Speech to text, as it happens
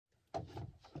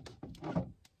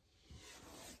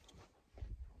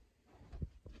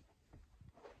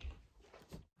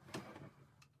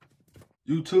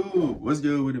YouTube, what's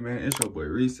good with it, man? It's your boy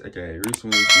Reese, aka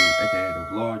Reesewentlegitt, aka the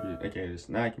Vlogger, aka the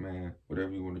Snack Man,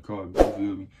 whatever you want to call me, you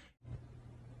feel me?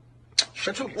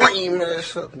 Shut your lame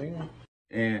ass up, nigga.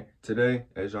 And today,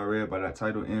 as y'all read by that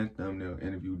title and thumbnail,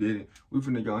 and if you didn't, we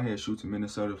finna go ahead and shoot to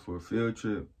Minnesota for a field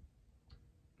trip.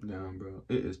 Damn, bro,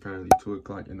 it is currently 2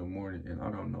 o'clock in the morning, and I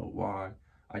don't know why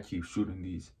I keep shooting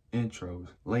these intros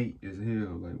late as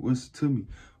hell. Like, what's to me?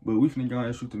 But we finna go ahead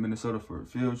and shoot to Minnesota for a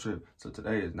field trip. So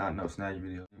today is not no snack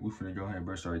video. We finna go ahead and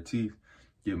brush our teeth,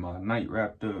 get my night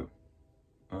wrapped up,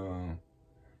 and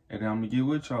then I'm gonna get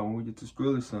with y'all when we get to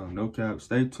school or something. No cap.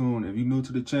 Stay tuned. If you new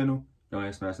to the channel, go ahead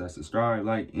and smash that subscribe,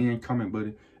 like, and comment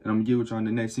button, and I'm gonna get with y'all on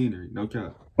the next scenery. No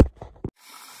cap.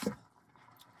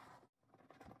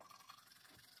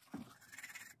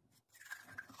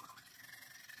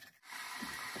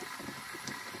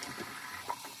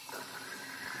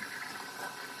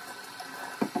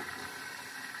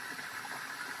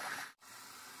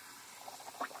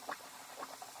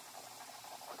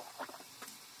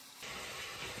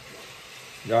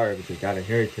 Y'all ever just got a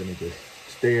haircut and just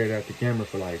stared at the camera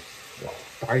for like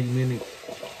 30 minutes?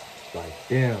 Like,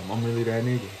 damn, I'm really that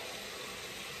nigga.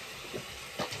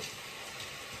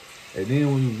 And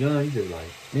then when you young, you just like,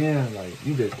 man, like,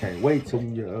 you just can't wait till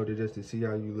you get older just to see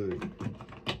how you look.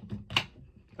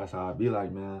 That's how I be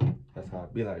like, man. That's how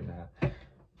I be like, man.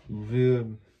 You feel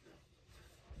me?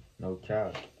 No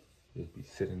cap. Just be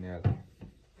sitting there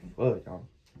like, fuck,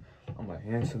 I'm a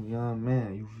handsome young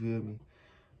man, you feel me?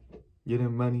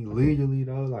 Getting money legally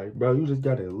though, like, bro, you just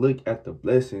gotta look at the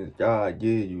blessings God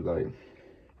give you. Like,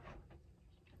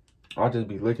 I'll just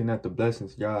be looking at the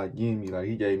blessings God give me. Like,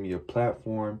 he gave me a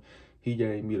platform, he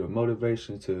gave me the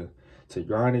motivation to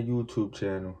grind a YouTube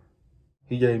channel,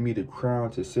 he gave me the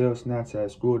crown to sell snacks at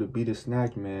school, to be the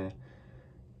snack man.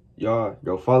 Y'all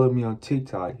go follow me on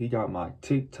TikTok. He got my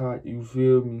TikTok, you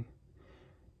feel me?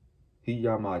 He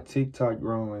got my TikTok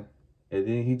growing. And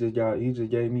then he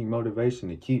just gave me motivation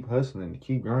to keep hustling, to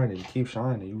keep grinding, to keep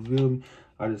shining, you feel me?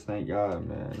 I just thank God,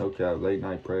 man. No cap, late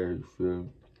night prayers, you feel me?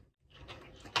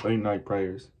 Late night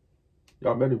prayers.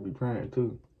 Y'all better be praying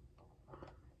too.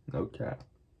 No cap.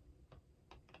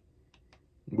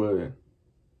 But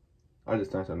I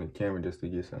just turned on the camera just to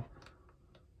get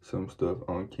some stuff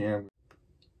on camera.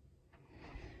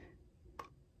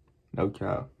 No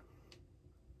cap.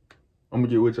 I'm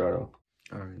gonna get with y'all though.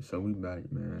 Alright, so we back,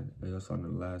 man. As I saw in the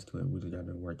last clip, we just got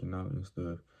done working out and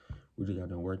stuff. We just got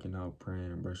done working out,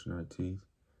 praying, brushing our teeth.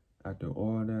 After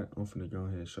all that, I'm finna go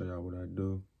ahead and show y'all what I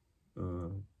do.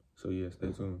 So yeah,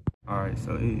 stay tuned. Alright,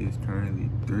 so it is currently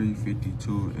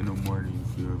 3:52 in the morning,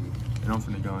 you feel me? And I'm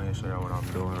finna go ahead and show y'all what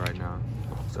I'm doing right now.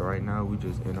 So right now, we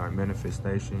just in our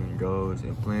manifestation goals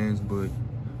and plans book,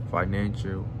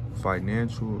 financial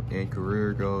and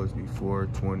career goals before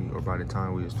 20, or by the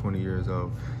time we was 20 years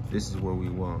old. This is what we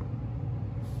want.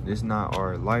 This is not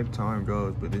our lifetime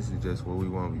goals, but this is just what we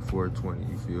want before 20,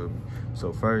 you feel me?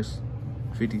 So first,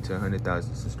 50 to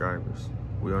 100,000 subscribers.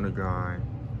 We on the grind,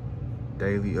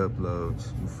 daily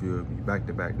uploads, you feel me? Back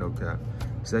to back, no cap.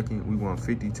 Second, we want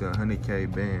 50 to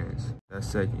 100K bands. That's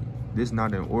second. This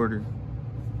not in order.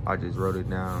 I just wrote it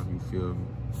down, you feel me?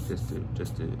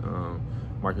 Just to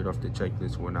mark it off the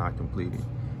checklist when I complete it.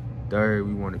 Third,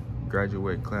 we want to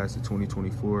graduate class of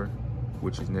 2024,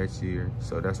 which is next year,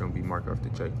 so that's gonna be marked off the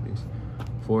checklist.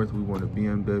 Fourth, we want a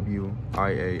BMW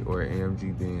i8 or an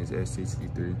AMG Benz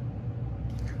S63.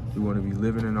 We want to be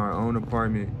living in our own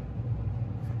apartment,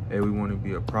 and we want to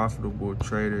be a profitable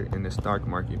trader in the stock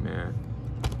market, man.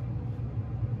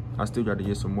 I still got to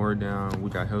get some more down.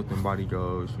 We got health and body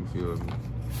goals, you feel me?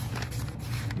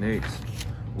 Next,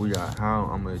 we got how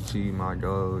I'm gonna achieve my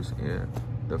goals, and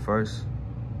the first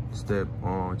step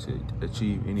on to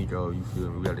achieve any goal, you feel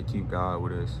me? We gotta keep God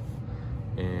with us,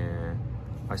 and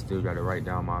I still gotta write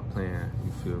down my plan,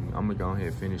 you feel me? I'm gonna go ahead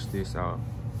and finish this out.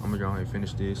 I'm gonna go ahead and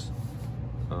finish this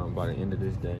by the end of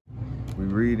this day. We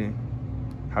reading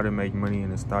how to make money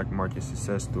in the stock market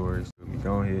success stories.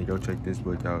 Go ahead, go check this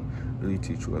book out. Really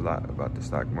teach you a lot about the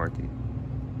stock market.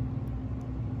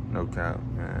 No cap,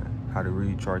 man. How to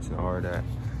read charts and all that.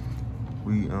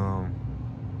 We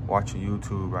watching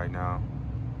YouTube right now.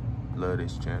 Love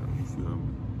this channel, you feel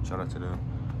me? Shout out to them.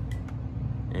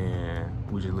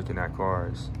 And we just looking at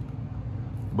cars.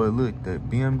 But look, the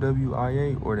BMW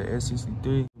i8 or the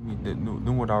S63,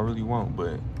 them what I really want.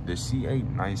 But the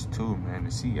C8 nice too, man.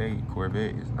 The C8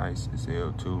 Corvette is nice as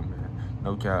hell too, man.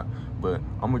 No cap. But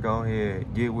I'm gonna go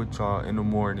ahead, get with y'all in the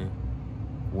morning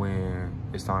when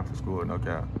it's time for school, no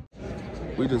cap.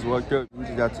 We just woke up, we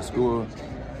just got to school,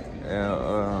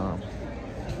 and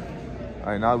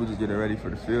right now we just getting ready for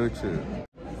the field trip.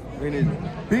 And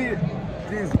it's big,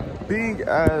 big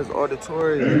ass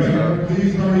auditorium.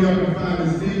 Please hurry up and find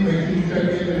a seat. Make sure you check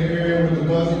in the area with the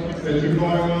bus that you're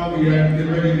going on. We have to get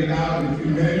ready to get out in a few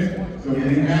minutes. So we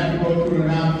have to go through the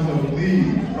announcement. So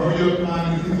please hurry up and find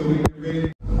a seat so we can get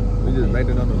ready. We just made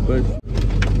it on the bus.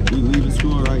 We leaving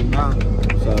school right now.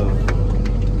 So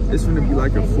it's gonna be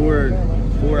like a four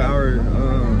hour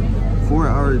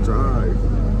drive.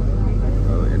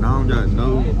 And I don't got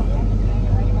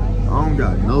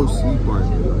no seat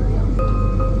parking.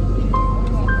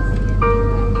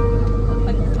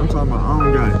 I'm talking about I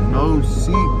don't got no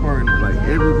seat parking. Like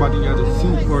everybody got a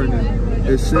seat parking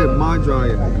except my dry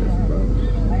ass, bro.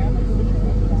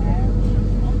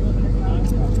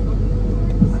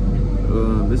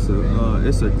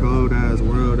 It's a cold ass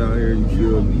world out here, you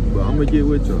feel me? But I'm gonna get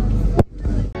with y'all.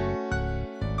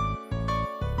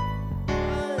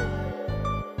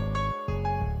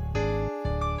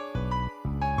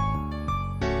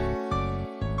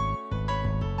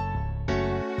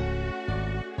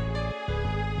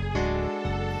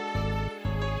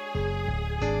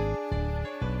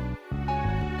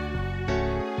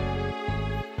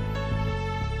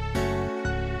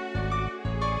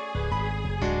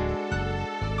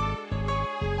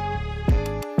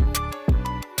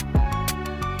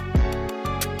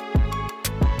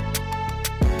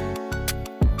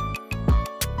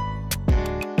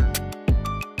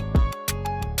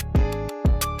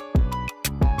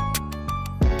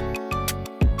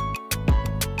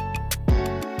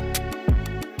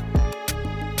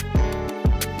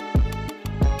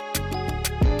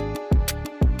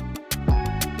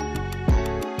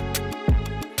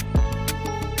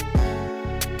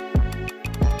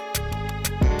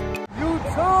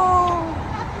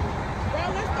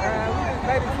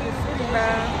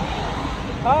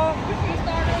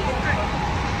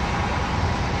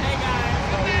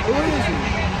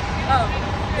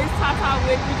 We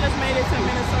just made it to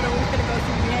Minnesota. We're gonna go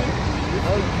see the Yankees.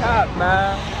 No cap,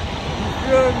 man. You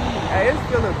feel me? Hey, it's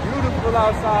feeling beautiful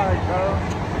outside, bro.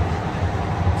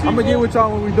 I'm gonna get with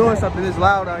y'all when we doing something this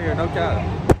loud out here, no cap.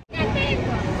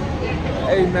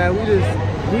 Hey, man,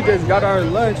 we just got our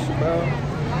lunch, bro.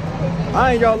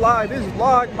 I ain't gonna lie, this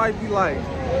vlog might be like,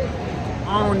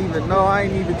 I don't even know. I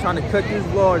ain't even trying to cut this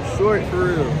vlog short for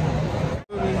real.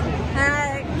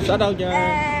 Hi. Shout out,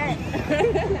 gang.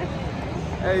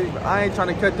 Hey, I ain't trying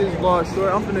to cut this vlog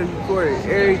short. I'm finna record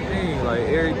everything, like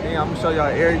everything. I'm gonna show y'all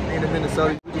everything in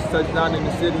Minnesota. We just touched down in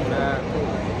the city, man.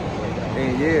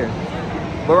 And yeah.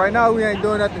 But right now we ain't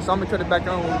doing nothing, so I'm gonna cut it back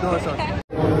on when we're doing something.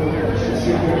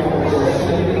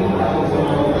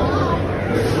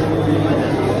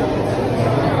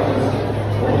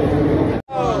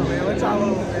 Oh man, what y'all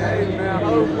on, man? Hey man,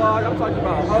 whole vlog. I'm talking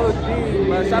about whole team,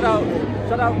 man. Shout out, bro.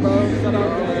 Shout out, man.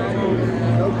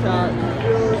 No cap.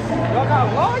 Y'all not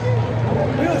vlogging?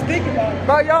 We was thinking about it.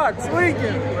 Bro, y'all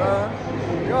tweaking, bro.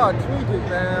 Y'all tweaking,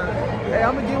 man. Hey,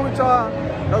 I'm gonna get with y'all.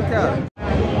 No cap.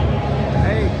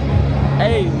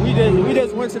 Hey, we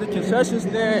just went to the concession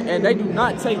stand and they do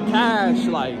not take cash.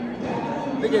 Like,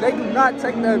 nigga, they do not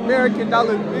take the American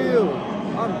dollar bill.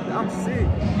 I'm sick. I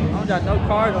don't got no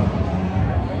card on me.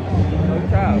 No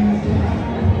cap.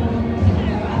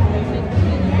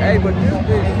 Hey, but this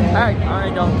bitch is packed. I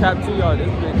ain't gonna cap to y'all. This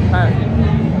bitch is packed.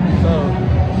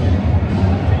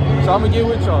 So I'm gonna get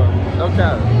with y'all. No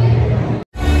cap.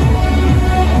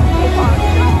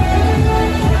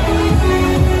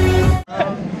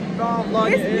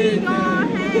 It's me, y'all.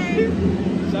 Hey.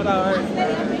 Shout out her.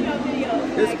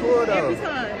 It's cool though. Every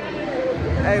time.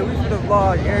 Hey, we finna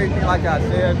vlog everything like I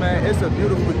said, man. It's a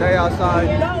beautiful day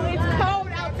outside. No, it's cold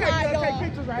outside, y'all.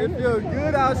 It feels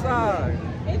good outside.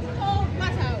 It's cold.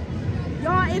 Watch out.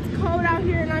 Y'all, it's cold out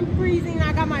here and I'm freezing.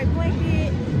 I got my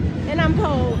blanket and I'm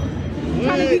cold. I'm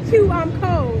trying to be cute, I'm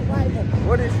cold. Like,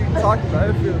 what is she talking about?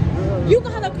 It feels good. you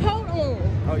got a coat on.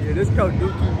 Oh yeah, this coat do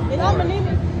keep me warm. And my name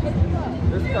is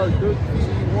This coat do keep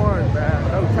me warm, man.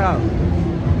 No cap.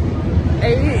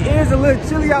 Hey, it is a little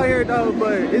chilly out here though,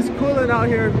 but it's cooling out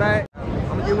here, man. I'm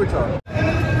gonna get with y'all.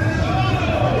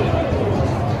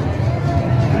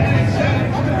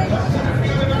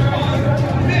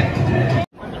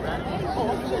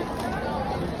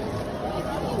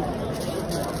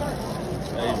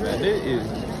 Hey man, this is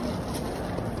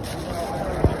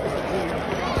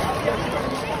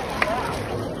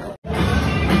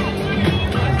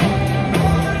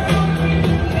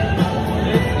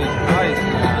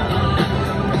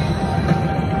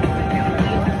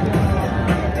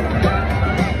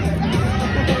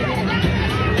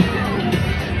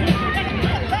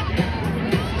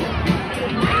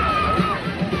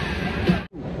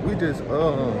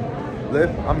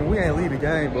left. I mean, we ain't leave the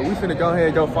game, but we finna go ahead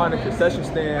and go find a concession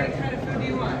stand.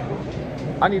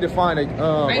 I need to find a I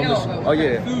know. oh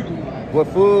yeah. Food. What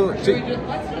food? Let's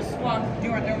just walk. Do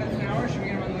you want donuts an hour? Or should we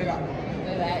get them on the way back?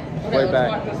 Okay, Way let's back.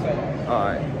 walk this way. All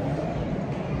right.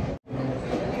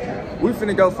 We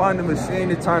finna go find a machine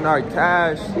to turn our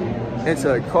cash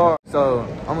into a car. So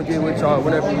I'm gonna get with y'all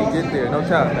whenever we get there. No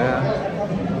cap,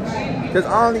 man. Cause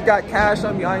I only got cash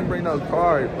on me. I ain't bring no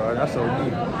card, bro. That's so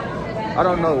deep. I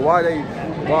don't know why they.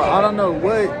 Well, I don't know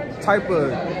what type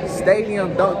of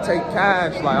stadium don't take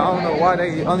cash. Like I don't know why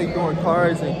they only doing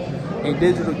cards and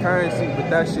digital currency, but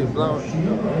that shit blown.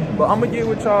 But I'm gonna get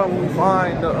with y'all when we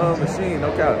find the machine.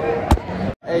 No cap.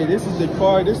 Hey, this is the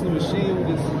car. This is the machine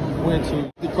we just went to.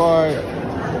 The car.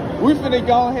 We finna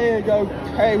go ahead and go.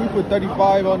 Hey, we put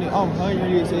 35 on it. I'm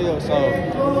hungry as hell, so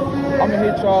I'm gonna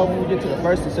hit y'all when we get to the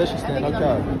first concession stand.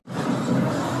 Okay.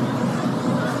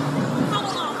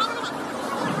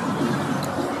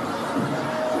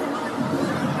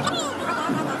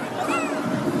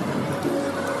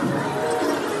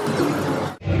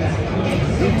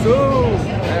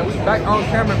 And we back on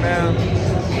camera, man.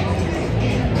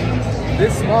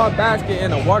 This small basket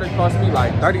and a water cost me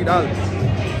like $30.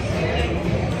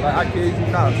 Like I kid you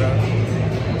not, bro.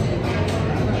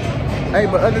 Hey,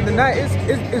 but other than that,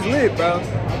 it's lit, bro.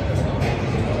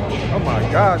 Oh my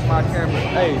gosh, my camera.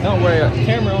 Hey, don't worry,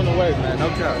 camera on the way, man. No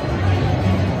cap.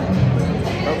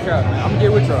 No cap, man. I'm gonna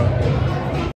get with y'all.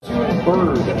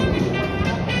 Bird.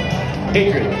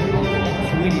 Adrian.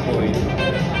 Tweety boy.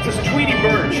 It's a Tweety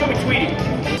bird. Show me Tweety.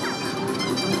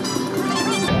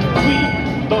 Tweety.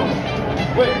 Boom.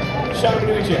 Wait. Shout out to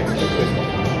new chance.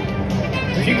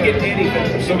 If you can get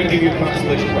anything, I'm still going to give you a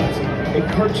consolation prize. A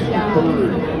cartoon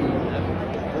bird.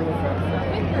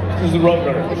 This is the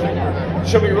Roadrunner.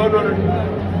 Show me your Roadrunner.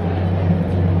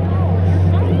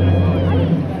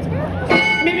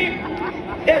 Maybe.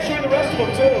 Yeah, show me the rest of them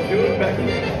too. Do it back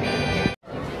here.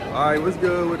 Alright, what's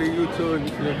good with the YouTube?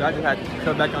 I just had to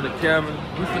come back on the camera.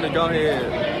 We finna go ahead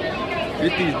and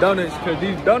get these donuts, cause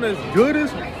these donuts good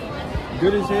as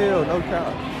hell, no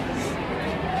cap.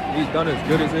 These donuts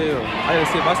good as hell. I gotta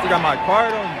see if I still got my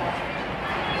card on me.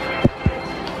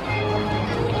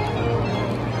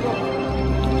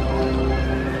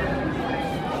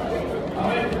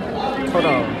 Hold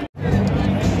on.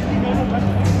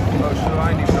 Oh shit,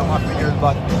 I ain't even know my fingers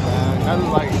about to be, man. That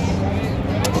look like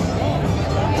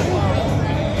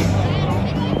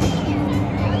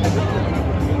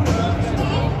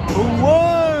who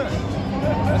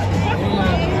won?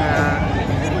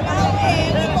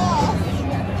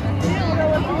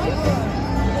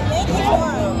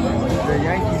 The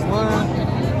Yankees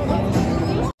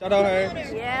won. Shout out her.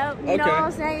 Yep. You know Okay. what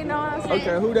I'm saying? You know what I'm saying?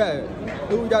 Okay, who that?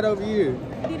 Who we got over here?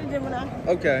 Peter Gemini.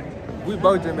 Okay. We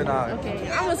both Gemini. Okay.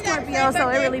 I'm a Scorpio, so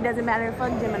it really doesn't matter.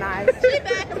 Fuck Gemini. She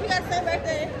back and we got the same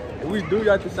birthday. We do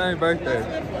got the same birthday.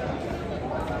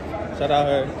 Shout out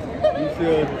her. You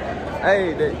feel me?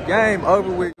 Hey, the game over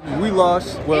with. We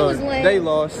lost. Well, was lame. they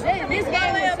lost. This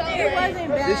game was so It wasn't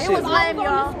bad. This It shit- was lame,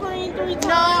 y'all.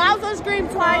 No, I was on screen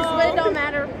twice, but it don't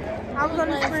matter. I was on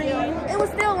the screen. It was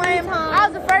still lame. I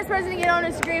was the first person to get on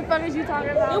the screen. Fuck is you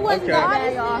talking about? It wasn't Okay. that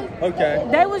bad, y'all. Okay.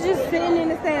 They was just sitting in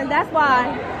the stand. That's why,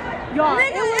 y'all.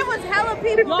 Nigga, it was hella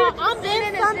people. Y'all, I'm sitting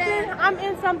in the something. stand. I'm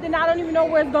in something. I don't even know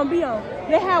where it's gonna be on.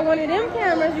 They had one of them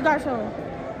cameras. You gotta show them.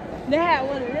 They had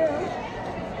one of them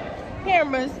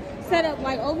cameras set up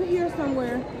like over here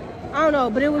somewhere. I don't know,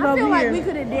 but it was I over feel like here. we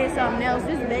could have did something else.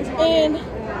 This baseball And game.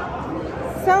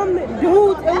 some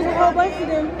dudes, it was a whole bunch of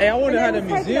them. Hey, I wonder and how they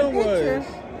the was taking a museum picture. was.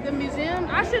 The museum,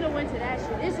 I should have went to that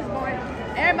shit. This is boring.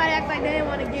 Everybody act like they didn't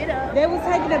want to get up. They was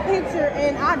taking a picture,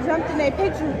 and I jumped in their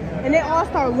picture, and they all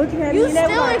started looking at me. You and they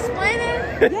still was like,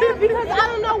 explaining? yeah, because I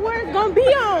don't know where it's gonna be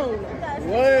on.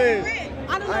 What?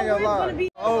 I don't know I ain't where gonna it's gonna lie. be.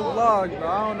 Oh, vlog, bro.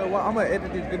 I don't know why. I'm gonna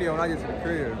edit this video when I get to the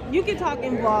crib. You can talk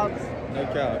in vlogs. No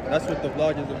cap. That's what the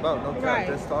vlog is about. No cap. Right.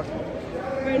 Just talking.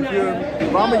 Right You now. feel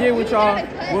me? But I'm gonna get with y'all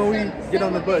when we get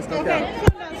on the bus. No Okay,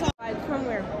 cap. like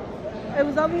somewhere. It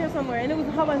was over here somewhere, and it was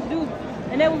a whole bunch of dudes,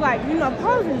 and they was like, you know,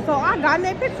 posing. So I got in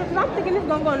that picture because I'm thinking it's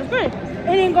gonna go on the screen.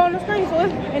 It didn't go on the screen, so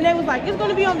and they was like, it's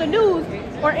gonna be on the news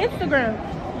or Instagram.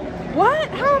 What?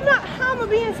 How I'm gonna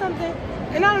be in something,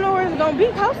 and I don't know where it's gonna be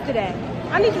posted at.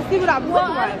 I need to see what I'm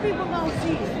looking like. Other people gonna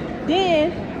see it.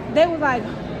 Then they was like,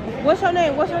 what's your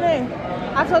name? What's your name?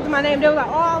 I told them my name. They was like,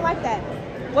 oh, I like that.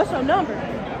 What's your number?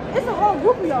 It's a whole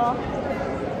group of y'all.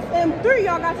 And 3 of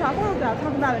y'all got y'all phones out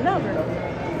talking about a number.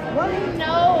 What?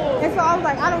 No. And so I was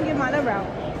like, I don't give my number out.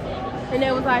 And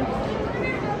they was like,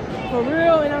 for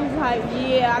real? And I'm just like,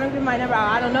 yeah, I don't give my number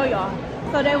out. I don't know y'all.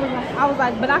 So they was like, I was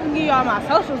like, but I can give y'all my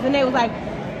socials. And they was like,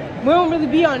 we don't really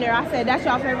be on there. I said, that's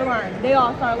y'all favorite line. They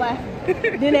all started laughing.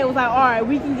 Then they was like, all right,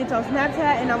 we can get your Snapchat,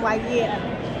 and I'm like,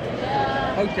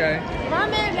 yeah. Okay. My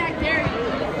man back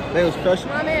there. They was special.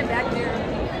 My man back there.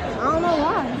 I don't know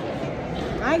why.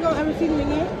 I ain't gonna ever see them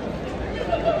again.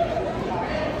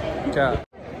 Yeah.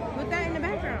 Put that in the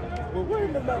background. Well, what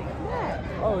in the back? That.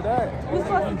 Oh, that. We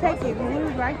supposed to take it when we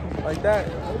was right. Like that.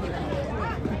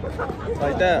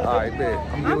 Like that. All right, bet.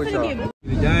 I'm good with finna y'all. get-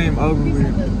 The game over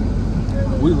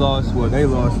with. We lost. Well, they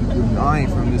lost. I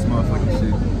ain't from this motherfucking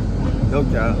shit. No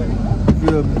cap.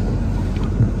 Feel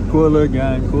me? Cool little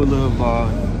game. Cool little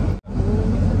vibe.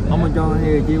 I'm gonna go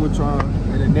ahead and get with y'all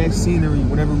in the next scenery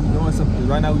whenever we doing something.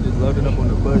 Right now we just loading up on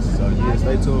the bus. So yeah,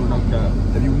 stay tuned. No cap.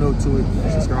 If you new to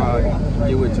it, subscribe.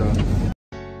 Get with y'all.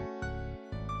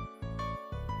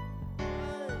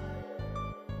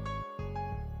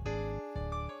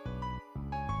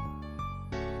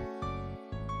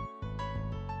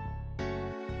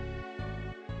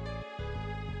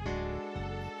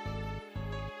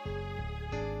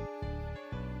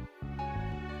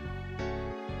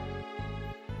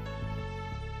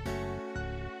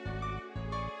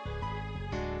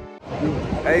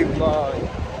 Hey vlog.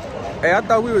 Hey, I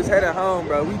thought we was headed home,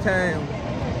 bro. We came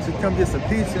to come get some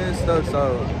pizza and stuff,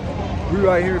 so we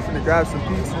right here finna grab some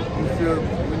pizza. You feel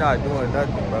me? We not doing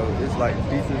nothing, bro. It's like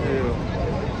pizza hill.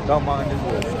 Don't mind this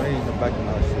little screen in the back of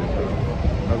my shit, bro.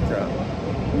 No cap.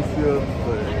 You feel me?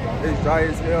 But it's dry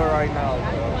as hell right now,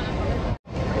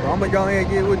 bro. But I'm gonna go ahead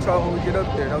and get with y'all when we get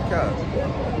up there, no cap.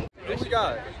 What we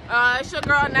got? It's your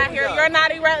girl Nat here. You're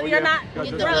not irrelevant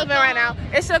right now.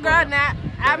 It's your girl Nat.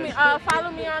 Follow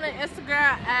me on the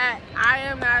Instagram at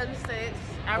IAM96.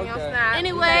 Add me on Snap.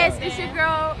 Anyways, it's your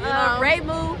girl, Babe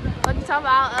Ruth. What you talking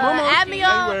about? Add me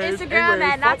on Instagram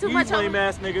at not too much. Lame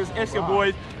ass niggas. It's your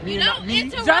boys. You don't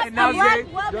interrupt Just a black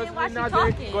woman while she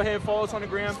talking. Go ahead and follow us on the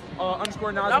gram.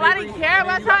 _Nas. Nobody care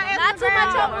about your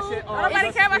Instagram.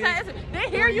 Nobody care about your Instagram. Then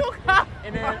here you come.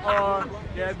 And then,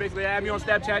 yeah, basically add me on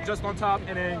Snapchat just on top.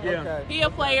 And then, yeah. Okay. He a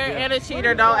player and a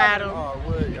cheater. Don't add him. Oh,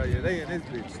 what? Oh, yeah, they in this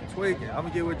bitch tweaking. I'm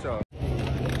gonna get with y'all.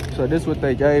 So this what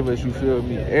they gave us, you feel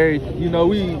me? You know,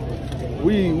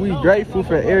 we grateful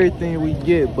for everything we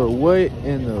get, but what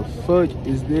in the fuck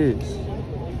is this?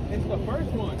 It's the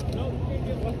first one.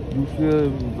 You feel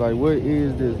me? Like, what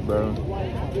is this, bro?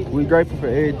 We grateful for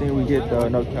everything we get, though,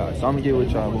 no cap. So I'm gonna get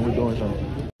with y'all when we're doing something.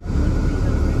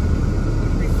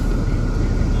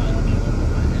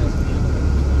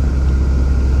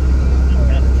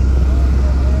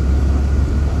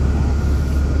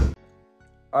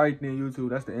 Alright then, YouTube,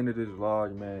 that's the end of this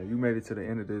vlog, man. You made it to the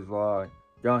end of this vlog.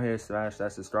 Go ahead, smash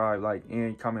that subscribe, like,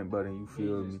 and comment button, you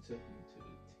feel me?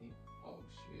 Oh,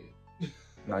 shit.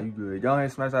 Nah, you good. Go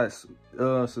ahead, smash that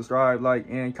subscribe, like,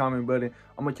 and comment button.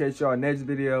 I'm gonna catch y'all next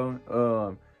video.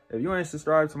 If you ain't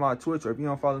subscribed to my Twitch, or if you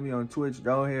don't follow me on Twitch,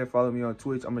 go ahead, follow me on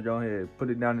Twitch. I'm gonna go ahead, put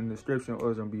it down in the description, or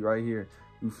it's gonna be right here.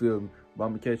 You feel me? But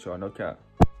I'm gonna catch y'all, no cap.